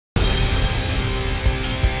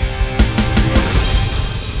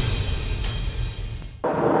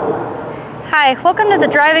Hi, welcome to the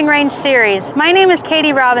Driving Range Series. My name is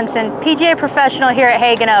Katie Robinson, PGA Professional here at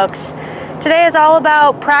Hagen Oaks. Today is all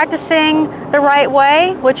about practicing the right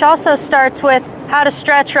way, which also starts with how to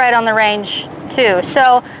stretch right on the range too.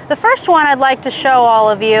 So the first one I'd like to show all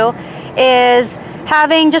of you is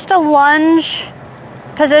having just a lunge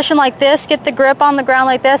position like this. Get the grip on the ground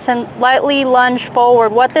like this and lightly lunge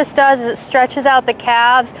forward. What this does is it stretches out the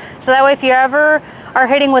calves, so that way if you ever are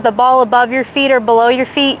hitting with a ball above your feet or below your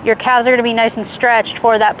feet, your calves are going to be nice and stretched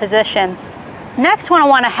for that position. Next one I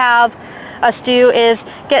want to have us do is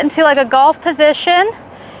get into like a golf position.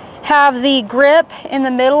 Have the grip in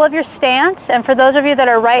the middle of your stance, and for those of you that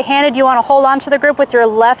are right-handed, you want to hold on to the grip with your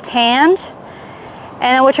left hand.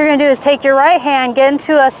 And then what you're going to do is take your right hand, get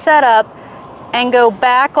into a setup, and go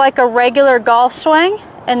back like a regular golf swing,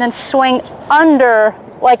 and then swing under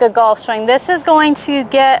like a golf swing. This is going to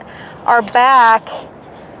get our back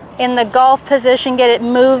in the golf position, get it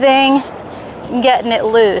moving, and getting it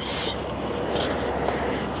loose.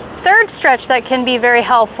 Third stretch that can be very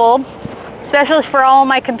helpful, especially for all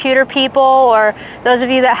my computer people or those of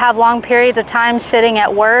you that have long periods of time sitting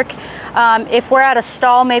at work. If we're at a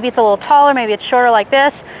stall, maybe it's a little taller, maybe it's shorter like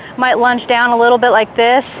this, might lunge down a little bit like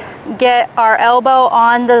this, get our elbow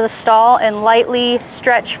onto the stall and lightly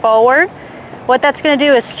stretch forward. What that's going to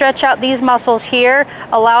do is stretch out these muscles here,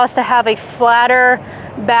 allow us to have a flatter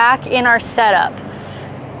back in our setup.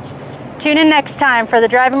 Tune in next time for the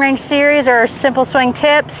Driving Range Series or Simple Swing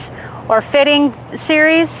Tips or Fitting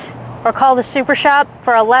Series, or call the Super Shop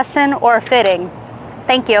for a lesson or a fitting.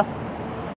 Thank you.